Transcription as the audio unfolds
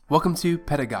Welcome to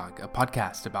Pedagogue, a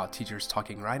podcast about teachers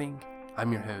talking writing.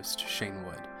 I'm your host, Shane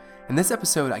Wood. In this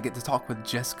episode, I get to talk with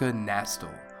Jessica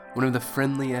Nastel, one of the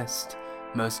friendliest,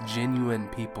 most genuine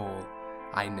people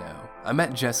I know. I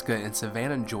met Jessica in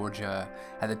Savannah, Georgia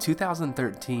at the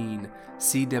 2013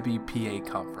 CWPA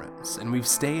conference, and we've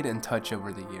stayed in touch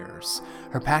over the years.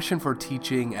 Her passion for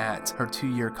teaching at her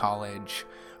two-year college,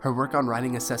 her work on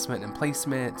writing assessment and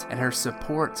placement, and her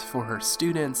support for her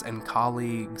students and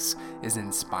colleagues is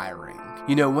inspiring.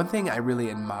 You know, one thing I really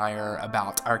admire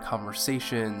about our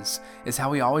conversations is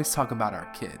how we always talk about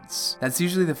our kids. That's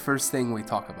usually the first thing we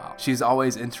talk about. She's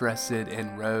always interested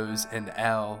in Rose and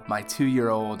Elle, my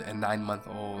 2-year-old and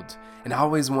 9-month-old, and I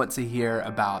always want to hear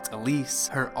about Elise,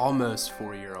 her almost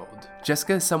 4-year-old.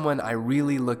 Jessica is someone I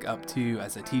really look up to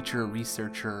as a teacher,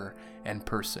 researcher, and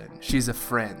person. She's a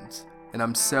friend, and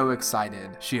I'm so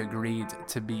excited she agreed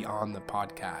to be on the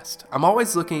podcast. I'm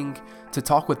always looking to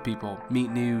talk with people, meet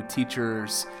new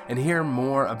teachers, and hear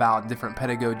more about different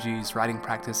pedagogies, writing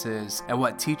practices, and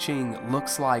what teaching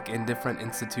looks like in different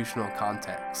institutional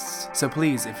contexts. So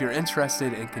please, if you're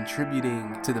interested in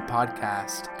contributing to the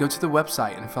podcast, go to the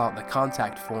website and fill out the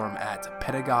contact form at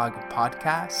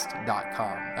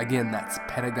pedagogpodcast.com. Again, that's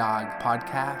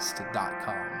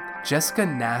pedagogpodcast.com. Jessica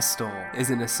Nastel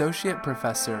is an associate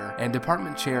professor and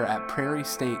department chair at Prairie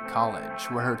State College,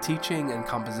 where her teaching in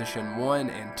Composition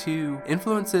 1 and 2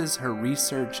 influences her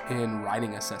research in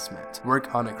writing assessment,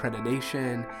 work on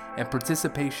accreditation, and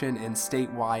participation in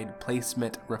statewide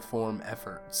placement reform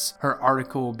efforts. Her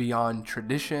article, Beyond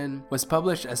Tradition, was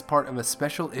published as part of a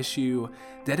special issue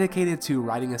dedicated to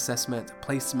writing assessment,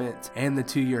 placement, and the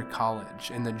two-year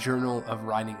college in the Journal of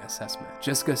Writing Assessment.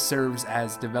 Jessica serves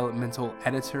as developmental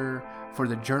editor for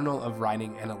the Journal of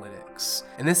Writing Analytics.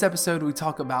 In this episode, we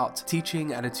talk about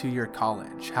teaching at a two-year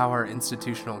college, how her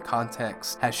institutional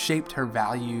context has shaped her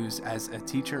values as a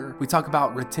teacher. We talk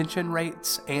about retention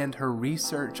rates and her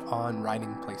research on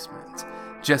writing placement.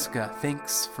 Jessica,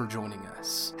 thanks for joining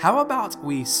us. How about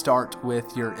we start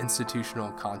with your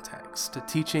institutional context,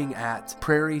 teaching at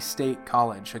Prairie State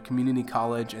College, a community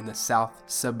college in the south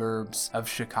suburbs of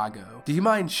Chicago. Do you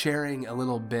mind sharing a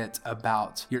little bit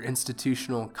about your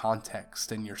institutional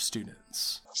context and your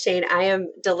students? Shane, I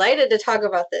am delighted to talk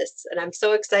about this, and I'm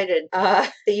so excited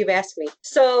that you've asked me.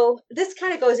 So this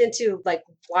kind of goes into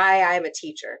why I'm a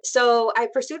teacher. So I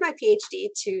pursued my PhD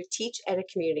to teach at a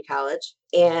community college,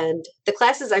 and the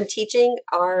classes I'm teaching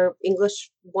are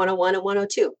English 101 and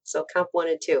 102, so Comp 1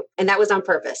 and 2, and that was on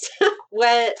purpose.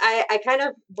 When I kind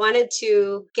of wanted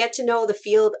to get to know the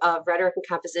field of rhetoric and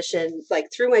composition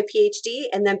through my PhD,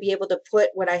 and then be able to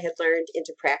put what I had learned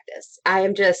into practice. I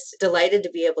am just delighted to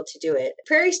be able to do it.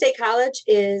 Prairie State College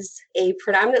is a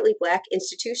predominantly Black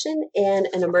institution and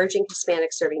an emerging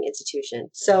Hispanic serving institution.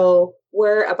 So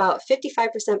we're about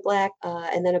 55% Black,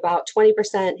 and then about 20%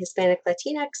 Hispanic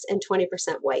Latinx and 20%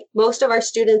 white. Most of our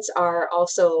students are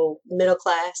also middle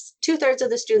class. 2/3 of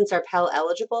the students are Pell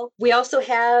eligible. We also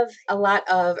have a lot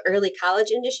of early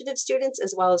college initiative students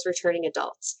as well as returning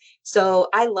adults. So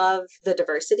I love the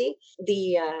diversity.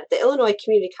 The Illinois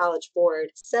Community College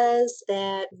Board says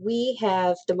that we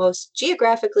have the most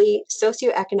geographically,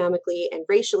 socioeconomically, and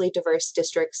racially diverse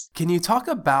districts. Can you talk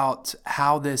about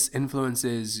how this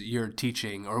influences your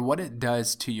teaching or what it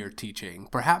does to your teaching?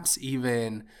 Perhaps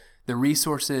even the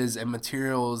resources and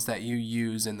materials that you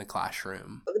use in the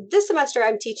classroom. This semester,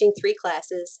 I'm teaching 3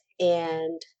 classes,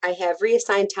 and I have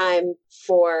reassigned time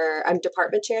I'm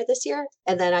department chair this year,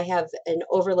 and then I have an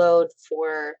overload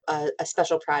for a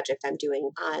special project I'm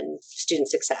doing on student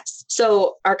success.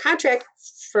 So our contract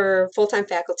for full-time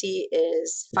faculty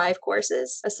is 5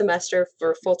 courses a semester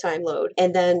for full-time load.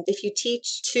 And then if you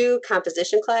teach 2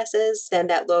 composition classes, then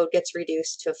that load gets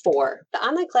reduced to 4. The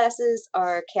online classes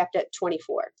are capped at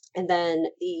 24. And then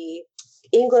the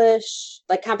English,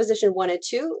 composition 1 and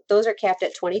 2, those are capped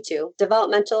at 22.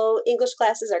 Developmental English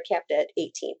classes are capped at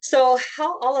 18. So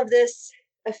how all of this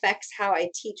affects how I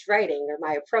teach writing, or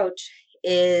my approach,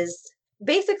 is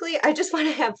basically I just want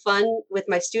to have fun with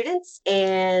my students,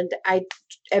 and I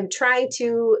am trying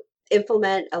to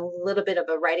implement a little bit of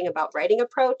a writing about writing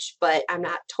approach, but I'm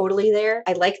not totally there.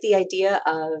 I like the idea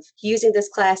of using this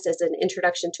class as an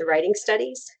introduction to writing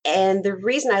studies. And the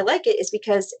reason I like it is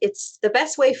because it's the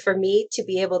best way for me to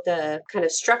be able to kind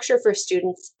of structure for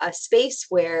students a space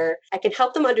where I can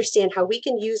help them understand how we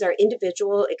can use our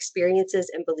individual experiences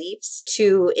and beliefs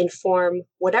to inform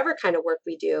whatever kind of work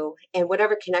we do and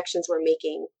whatever connections we're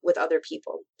making with other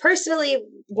people. Personally,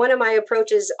 one of my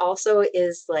approaches also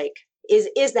is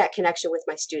is that connection with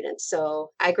my students.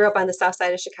 So I grew up on the south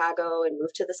side of Chicago and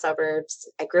moved to the suburbs.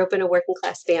 I grew up in a working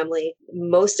class family.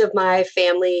 Most of my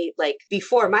family, like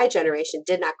before my generation,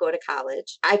 did not go to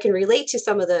college. I can relate to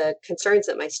some of the concerns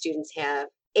that my students have.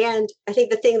 And I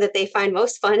think the thing that they find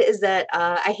most fun is that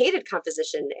I hated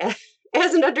composition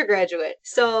as an undergraduate.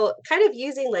 So kind of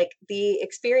using like the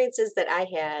experiences that I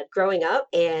had growing up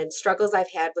and struggles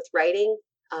I've had with writing,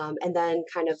 and then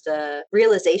kind of the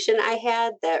realization I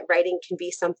had that writing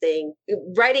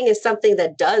is something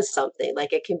that does something.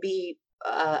 Like it can be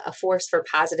a force for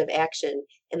positive action,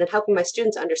 and then helping my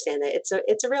students understand that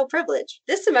it's a real privilege.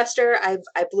 This semester, I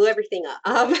blew everything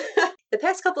up. The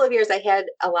past couple of years, I had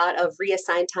a lot of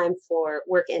reassigned time for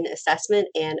work in assessment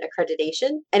and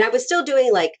accreditation. And I was still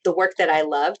doing like the work that I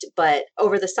loved, but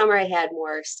over the summer, I had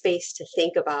more space to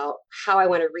think about how I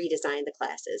want to redesign the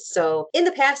classes. So in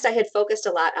the past, I had focused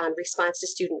a lot on response to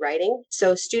student writing.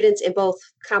 So students in both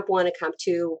Comp 1 and Comp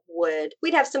 2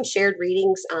 we'd have some shared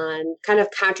readings on kind of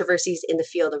controversies in the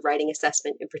field of writing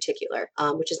assessment in particular,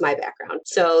 which is my background.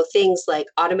 So things like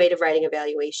automated writing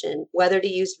evaluation, whether to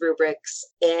use rubrics,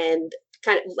 and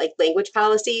kind of like language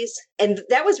policies. And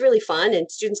that was really fun. And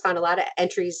students found a lot of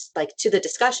entries like to the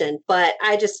discussion, but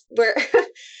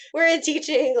we're in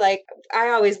teaching. Like I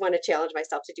always want to challenge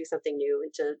myself to do something new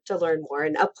and to learn more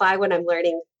and apply what I'm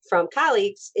learning from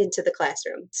colleagues into the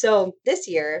classroom. So this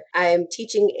year I'm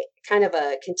teaching kind of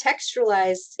a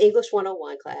contextualized English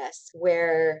 101 class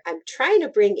where I'm trying to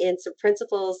bring in some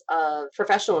principles of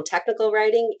professional and technical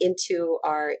writing into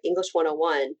our English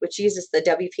 101, which uses the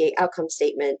WPA outcome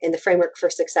statement and the framework for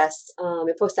success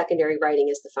in post-secondary writing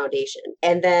as the foundation.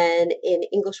 And then in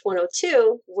English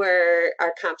 102, where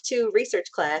our Comp 2 research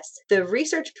class, the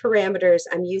research parameters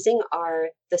I'm using are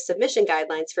the submission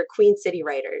guidelines for Queen City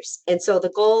writers. And so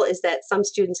the goal is that some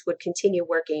students would continue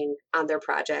working on their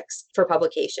projects for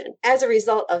publication. As a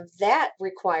result of that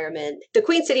requirement, the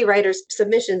Queen City writers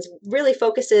submissions really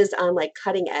focuses on like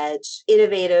cutting edge,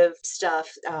 innovative stuff,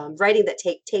 writing that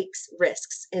takes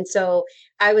risks. And so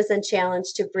I was then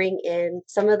challenged to bring in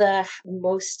some of the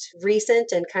most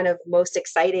recent and kind of most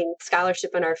exciting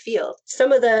scholarship in our field.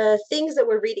 Some of the things that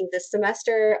we're reading this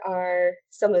semester are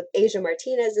some of Asia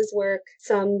Martinez's work,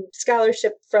 some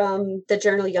scholarship from the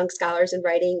journal Young Scholars in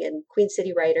Writing and Queen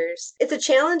City Writers. It's a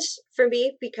challenge for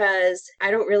me because I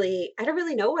don't really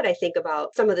know what I think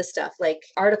about some of this stuff, like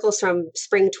articles from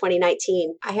spring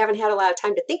 2019. I haven't had a lot of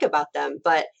time to think about them,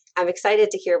 but I'm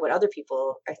excited to hear what other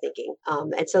people are thinking.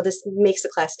 And so this makes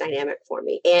the class dynamic for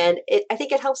me. And I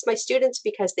think it helps my students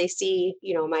because they see,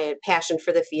 my passion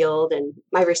for the field and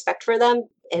my respect for them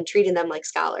and treating them like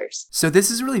scholars. So this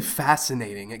is really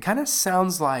fascinating. It kind of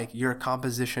sounds like your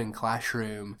composition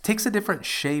classroom takes a different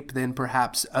shape than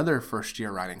perhaps other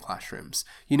first-year writing classrooms.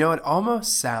 It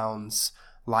almost sounds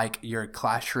like your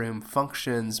classroom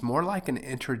functions more like an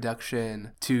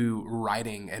introduction to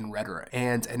writing and rhetoric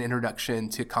and an introduction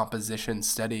to composition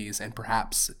studies and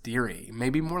perhaps theory,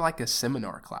 maybe more like a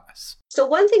seminar class. So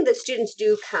one thing that students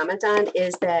do comment on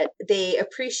is that they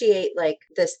appreciate like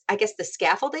this, I guess the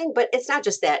scaffolding, but it's not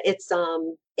just that.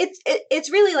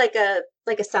 It's really like a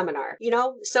seminar,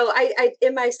 So I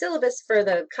in my syllabus for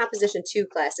the Composition 2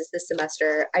 classes this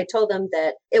semester, I told them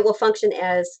that it will function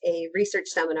as a research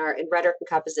seminar in rhetoric and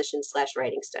composition /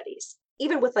 writing studies.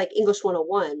 Even with like English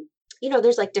 101,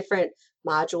 there's like different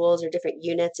modules or different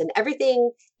units and everything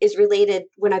is related.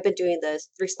 When I've been doing the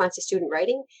response to student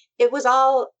writing, it was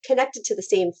all connected to the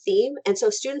same theme. And so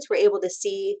students were able to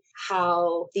see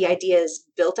how the ideas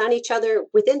built on each other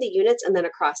within the units and then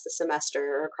across the semester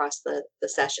or across the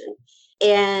session.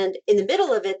 And in the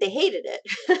middle of it, they hated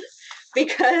it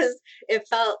because it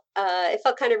felt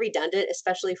kind of redundant,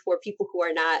 especially for people who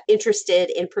are not interested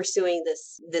in pursuing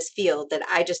this field that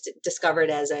I just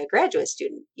discovered as a graduate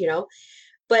student,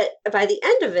 But by the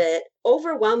end of it,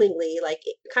 overwhelmingly, like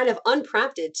kind of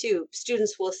unprompted too,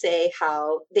 students will say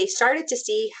how they started to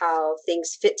see how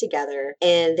things fit together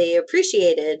and they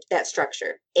appreciated that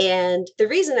structure. And the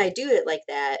reason I do it like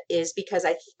that is because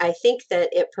I think that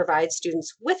it provides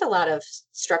students with a lot of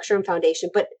structure and foundation,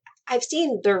 but I've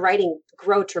seen their writing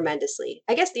grow tremendously.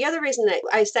 I guess the other reason that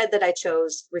I said that I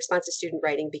chose responsive student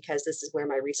writing because this is where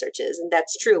my research is, and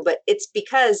that's true, but it's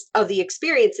because of the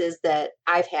experiences that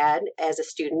I've had as a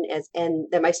student and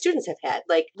that my students have had.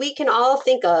 Like we can all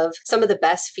think of some of the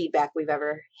best feedback we've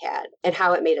ever had and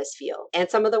how it made us feel, and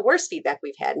some of the worst feedback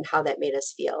we've had and how that made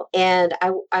us feel. And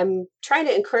I'm trying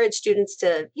to encourage students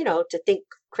to, to think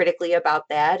critically about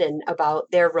that and about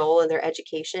their role in their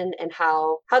education and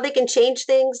how they can change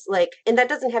things, like, and that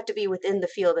doesn't have to be within the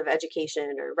field of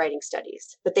education or writing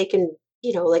studies, but they can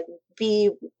like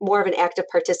be more of an active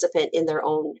participant in their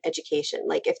own education.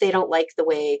 Like if they don't like the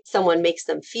way someone makes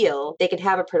them feel, they can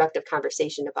have a productive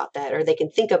conversation about that, or they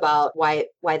can think about why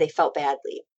they felt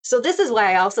badly. So this is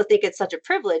why I also think it's such a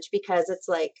privilege, because it's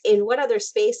like, in what other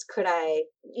space could I,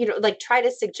 like try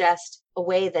to suggest a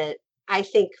way that I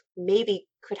think maybe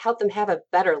could help them have a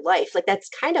better life. Like that's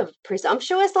kind of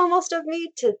presumptuous almost of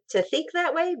me to think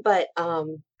that way, but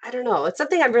I don't know. It's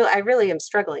something I really am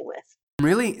struggling with. I'm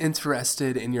really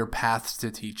interested in your path to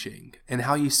teaching and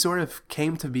how you sort of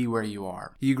came to be where you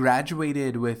are. You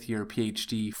graduated with your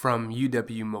PhD from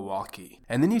UW Milwaukee,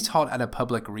 and then you taught at a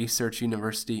public research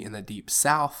university in the Deep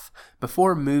South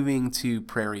before moving to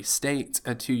Prairie State,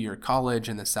 a two-year college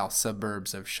in the south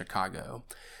suburbs of Chicago.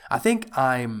 I think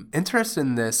I'm interested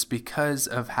in this because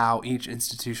of how each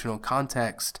institutional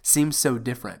context seems so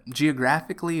different,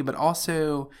 geographically, but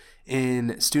also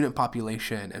in student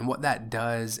population and what that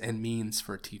does and means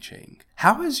for teaching.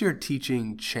 How has your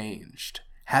teaching changed?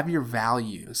 Have your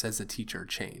values as a teacher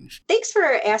changed? Thanks for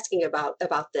asking about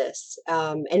this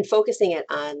and focusing it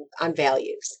on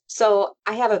values. So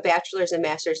I have a bachelor's and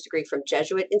master's degree from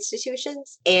Jesuit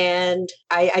institutions, and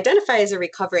I identify as a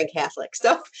recovering Catholic.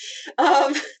 So,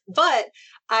 but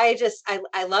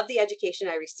I love the education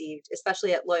I received,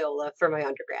 especially at Loyola for my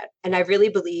undergrad. And I really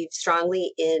believe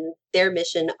strongly in their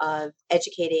mission of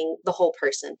educating the whole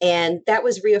person. And that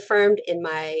was reaffirmed in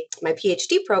my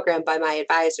PhD program by my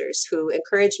advisors, who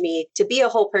encouraged me to be a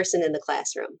whole person in the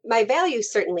classroom. My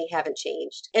values certainly haven't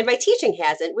changed. And my teaching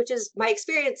hasn't, which is my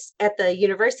experience at the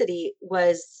university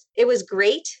was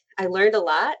great. I learned a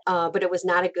lot, but it was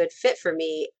not a good fit for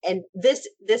me. And this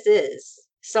is.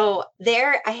 So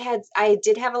there I had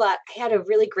a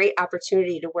really great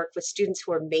opportunity to work with students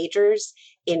who are majors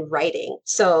in writing.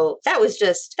 So that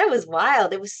was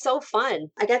wild. It was so fun.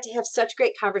 I got to have such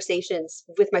great conversations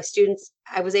with my students.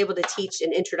 I was able to teach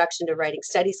an introduction to writing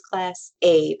studies class,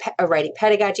 a writing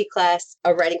pedagogy class,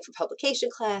 a writing for publication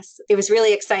class. It was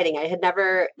really exciting. I had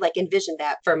never envisioned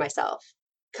that for myself.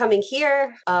 Coming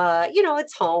here,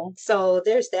 it's home. So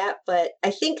there's that. But I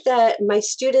think that my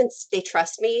students, they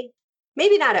trust me.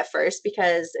 Maybe not at first,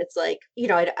 because it's like,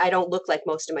 I don't look like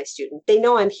most of my students. They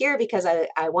know I'm here because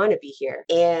I want to be here.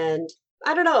 And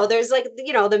I don't know, there's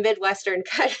the Midwestern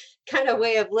kind of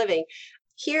way of living.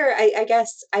 Here, I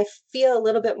guess I feel a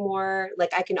little bit more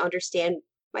like I can understand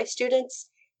my students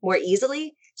more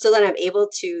easily, so that I'm able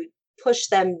to push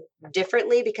them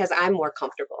differently because I'm more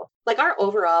comfortable. Like our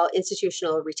overall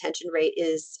institutional retention rate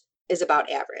is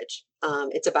about average.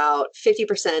 It's about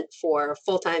 50% for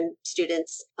full-time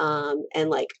students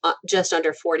and just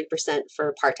under 40%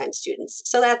 for part-time students.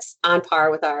 So that's on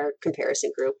par with our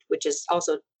comparison group, which is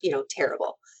also,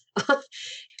 terrible.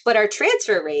 But our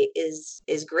transfer rate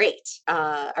is great.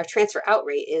 Our transfer out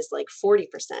rate is 40%.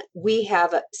 We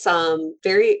have some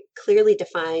very clearly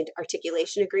defined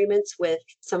articulation agreements with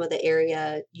some of the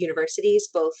area universities,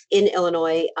 both in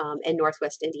Illinois and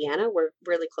Northwest Indiana. We're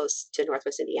really close to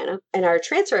Northwest Indiana. And our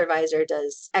transfer advisor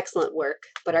does excellent work,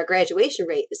 but our graduation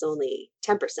rate is only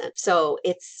 10%. So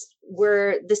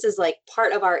this is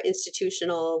part of our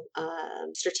institutional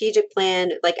strategic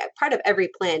plan. Part of every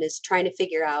plan is trying to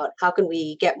figure out how can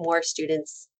we get more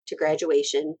students to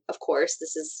graduation. Of course,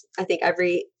 this is, I think,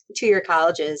 every two-year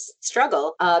college's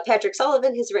struggle. Patrick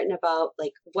Sullivan has written about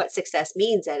what success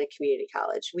means at a community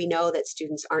college. We know that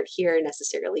students aren't here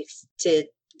necessarily to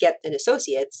get an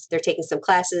associate's. They're taking some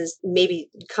classes, maybe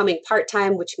coming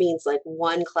part-time, which means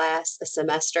one class a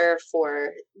semester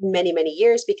for many, many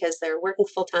years because they're working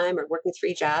full-time or working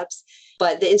 3 jobs.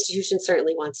 But the institution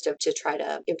certainly wants to try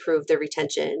to improve their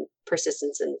retention,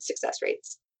 persistence, and success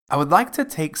rates. I would like to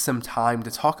take some time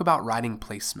to talk about writing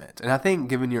placement, and I think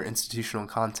given your institutional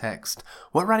context,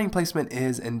 what writing placement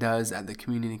is and does at the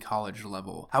community college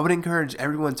level. I would encourage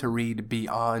everyone to read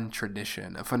Beyond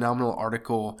Tradition, a phenomenal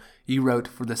article you wrote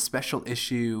for the special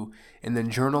issue in the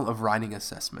Journal of Writing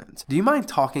Assessment. Do you mind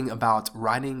talking about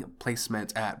writing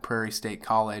placement at Prairie State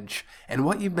College and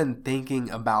what you've been thinking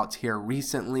about here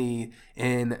recently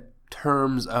in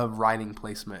terms of writing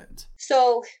placement?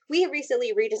 So we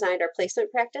recently redesigned our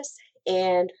placement practice,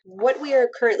 and what we are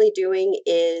currently doing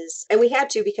is, and we had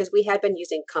to because we had been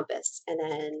using Compass, and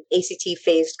then ACT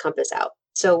phased Compass out.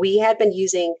 So we had been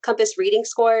using Compass reading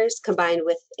scores combined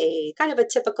with a kind of a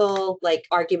typical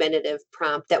argumentative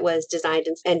prompt that was designed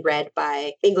and read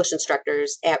by English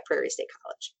instructors at Prairie State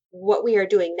College. What we are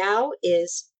doing now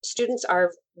is students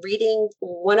are reading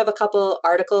one of a couple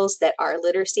articles that our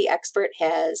literacy expert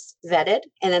has vetted,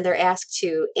 and then they're asked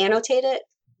to annotate it,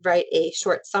 write a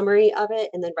short summary of it,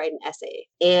 and then write an essay.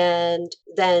 And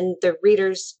then the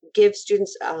readers give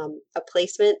students a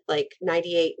placement like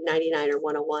 98, 99, or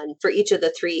 101 for each of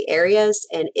the three areas.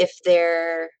 And if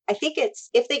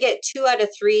they get 2 out of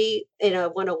 3 in a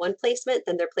 101 placement,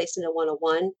 then they're placed in a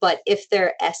 101. But if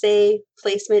their essay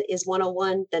placement is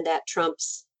 101, then that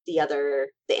trumps the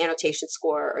annotation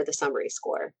score or the summary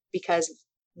score, because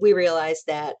we realize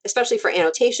that, especially for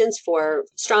annotations for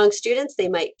strong students, they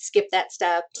might skip that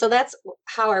step. So that's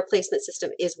how our placement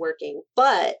system is working.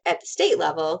 But at the state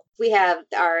level, we have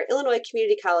our Illinois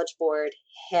Community College Board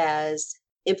has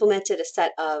implemented a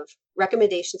set of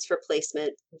recommendations for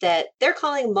placement that they're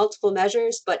calling multiple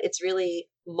measures, but it's really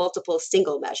multiple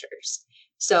single measures.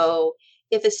 So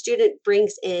if a student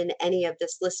brings in any of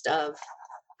this list of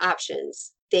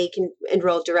options, they can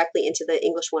enroll directly into the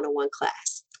English 101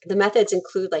 class. The methods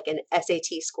include like an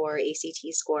SAT score,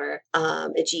 ACT score,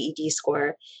 a GED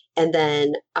score, and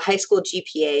then a high school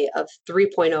GPA of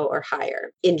 3.0 or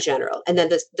higher in general. And then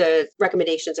the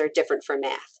recommendations are different for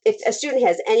math. If a student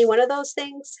has any one of those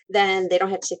things, then they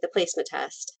don't have to take the placement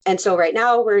test. And so right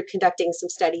now we're conducting some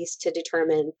studies to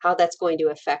determine how that's going to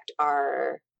affect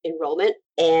our enrollment.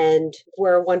 And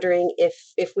we're wondering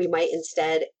if we might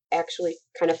instead actually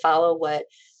kind of follow what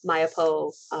Maya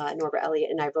Poe, Norbert Elliott,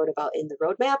 and I wrote about in the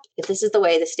roadmap. If this is the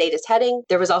way the state is heading,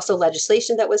 there was also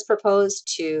legislation that was proposed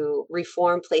to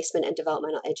reform placement and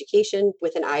developmental education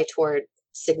with an eye toward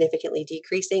significantly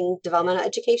decreasing developmental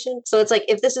education. So it's like,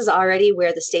 if this is already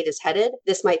where the state is headed,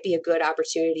 this might be a good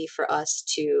opportunity for us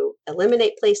to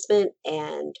eliminate placement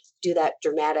and do that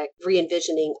dramatic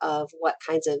re-envisioning of what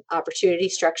kinds of opportunity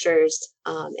structures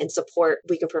and support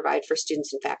we can provide for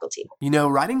students and faculty. You know,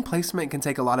 writing placement can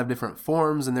take a lot of different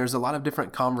forms, and there's a lot of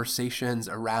different conversations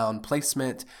around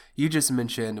placement. You just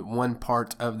mentioned one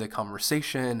part of the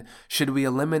conversation. Should we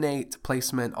eliminate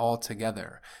placement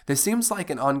altogether? This seems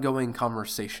like an ongoing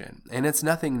conversation, and it's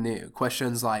nothing new.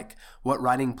 Questions like, what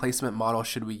writing placement model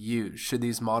should we use? Should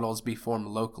these models be formed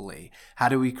locally? How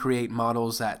do we create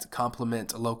models that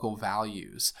complement local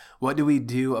values? What do we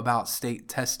do about state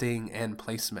testing and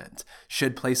placement?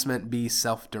 Should placement be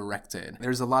self-directed?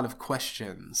 There's a lot of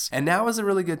questions. And now is a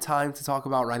really good time to talk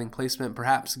about writing placement,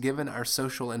 perhaps given our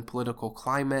social and political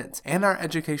climate and our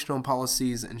educational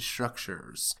policies and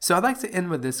structures. So I'd like to end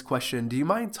with this question. Do you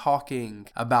mind talking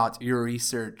about your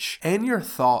research and your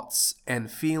thoughts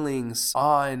and feelings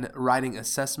on writing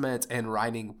assessment and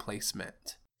writing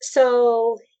placement?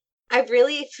 So I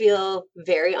really feel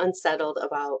very unsettled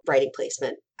about writing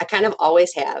placement. I kind of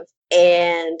always have.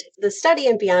 And the study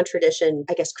in Beyond Tradition,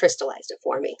 I guess, crystallized it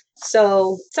for me.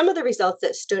 So some of the results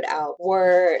that stood out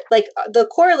were like the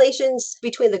correlations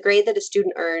between the grade that a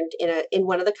student earned in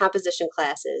one of the composition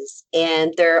classes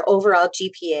and their overall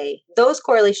GPA. Those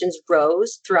correlations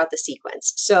rose throughout the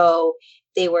sequence. So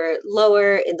they were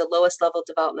lower in the lowest level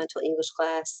developmental English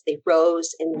class. They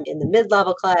rose in the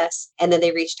mid-level class, and then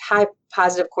they reached high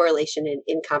positive correlation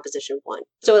in Composition 1.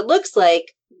 So it looks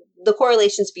like the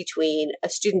correlations between a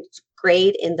student's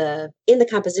grade in the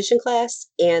composition class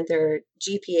and their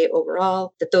GPA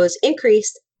overall, that those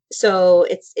increased. So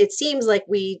it seems like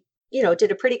we,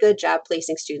 did a pretty good job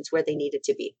placing students where they needed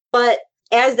to be. But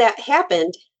as that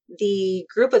happened, the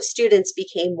group of students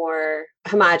became more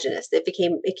homogenous. It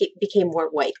became more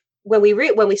white. When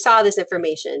we saw this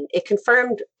information, it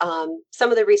confirmed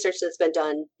some of the research that's been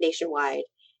done nationwide,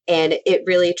 and it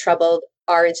really troubled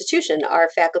our institution, our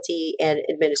faculty and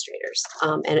administrators,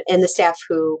 and the staff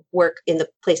who work in the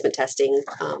placement testing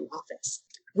office.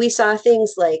 We saw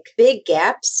things like big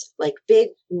gaps, like big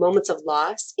moments of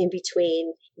loss in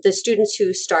between the students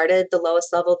who started the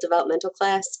lowest level developmental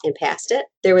class and passed it.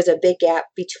 There was a big gap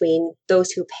between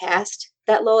those who passed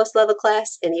that lowest level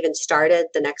class and even started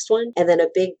the next one, and then a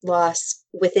big loss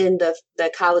within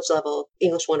the college level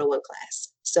English 101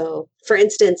 class. So, for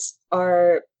instance,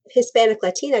 our Hispanic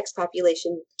Latinx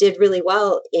population did really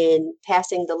well in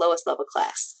passing the lowest level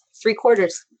class.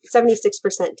 76%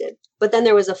 did. But then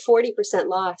there was a 40%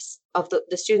 loss of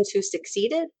the students who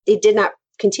succeeded. They did not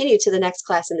continue to the next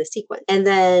class in the sequence. And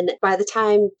then by the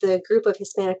time the group of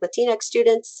Hispanic Latinx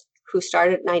students who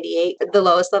started at 98, the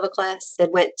lowest level class,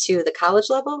 that went to the college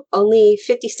level, only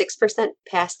 56%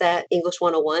 passed that English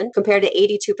 101 compared to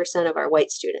 82% of our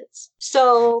white students.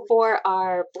 So for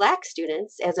our Black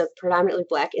students, as a predominantly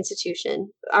Black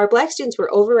institution, our Black students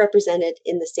were overrepresented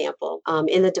in the sample,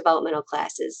 in the developmental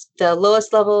classes. The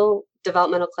lowest level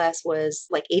developmental class was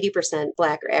like 80%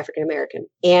 Black or African American.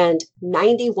 And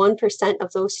 91%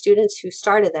 of those students who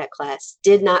started that class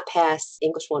did not pass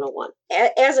English 101.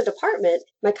 As a department,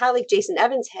 my colleague Jason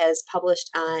Evans has published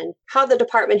on how the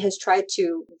department has tried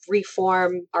to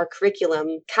reform our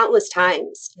curriculum countless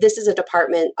times. This is a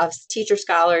department of teacher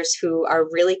scholars who are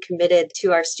really committed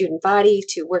to our student body,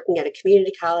 to working at a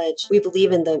community college. We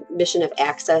believe in the mission of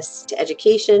access to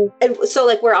education. And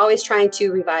so we're always trying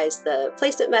to revise the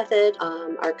placement method,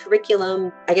 our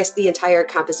curriculum, I guess the entire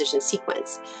composition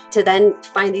sequence. To then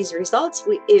find these results,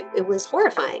 it was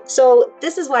horrifying. So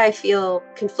this is why I feel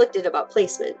conflicted about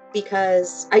placement,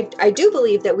 because I do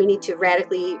believe that we need to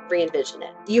radically re-envision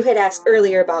it. You had asked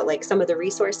earlier about some of the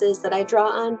resources that I draw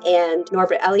on, and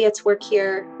Norbert Elliott's work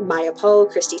here, Maya Poe,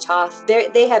 Christy Toth,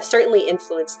 they have certainly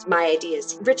influenced my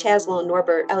ideas. Rich Haswell and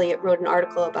Norbert Elliott wrote an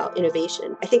article about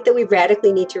innovation. I think that we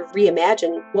radically need to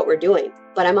reimagine what we're doing.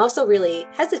 But I'm also really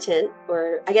hesitant,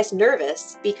 or I guess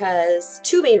nervous, because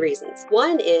two main reasons.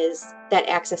 One is that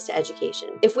access to education.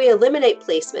 If we eliminate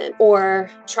placement or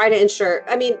try to ensure,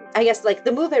 I guess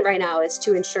the movement right now is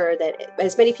to ensure that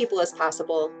as many people as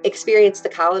possible experience the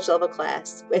college level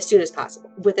class as soon as possible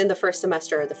within the first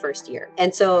semester or the first year.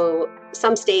 And so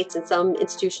some states and some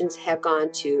institutions have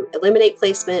gone to eliminate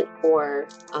placement or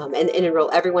and enroll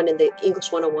everyone in the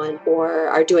English 101, or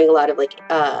are doing a lot of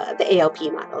the ALP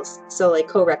models. So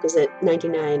co-requisite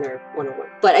 99 or 101.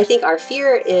 But I think our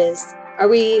fear is, are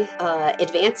we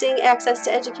advancing access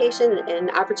to education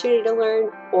and opportunity to learn,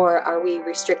 or are we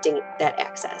restricting that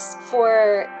access?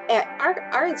 For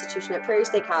our institution at Prairie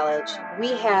State College,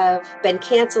 we have been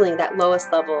canceling that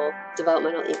lowest level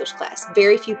developmental English class.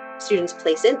 Very few students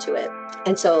place into it.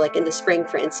 And so in the spring,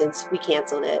 for instance, we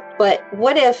canceled it. But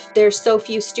what if there's so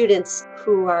few students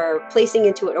who are placing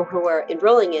into it or who are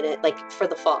enrolling in it for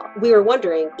the fall? We were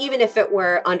wondering, even if it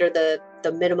were under the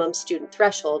minimum student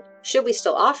threshold, should we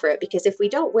still offer it? Because if we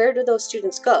don't, where do those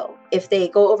students go? If they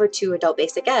go over to Adult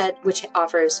Basic Ed, which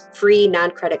offers free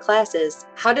non-credit classes,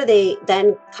 how do they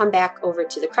then come back over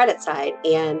to the credit side?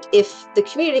 And if the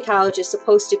community college is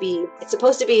supposed to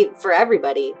be for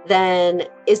everybody, then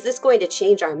is this going to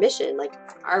change our mission?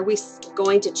 Are we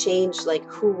going to change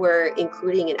who we're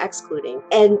including and excluding?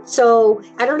 And so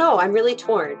I don't know, I'm really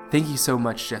torn. Thank you so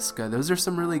much, Jessica. Those are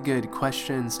some really good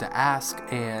questions to ask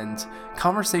and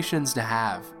conversations to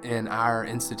have in our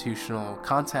institutional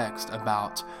context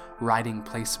about writing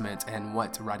placement and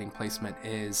what writing placement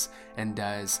is and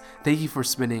does. Thank you for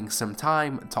spending some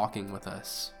time talking with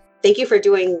us. Thank you for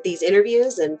doing these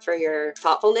interviews and for your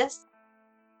thoughtfulness.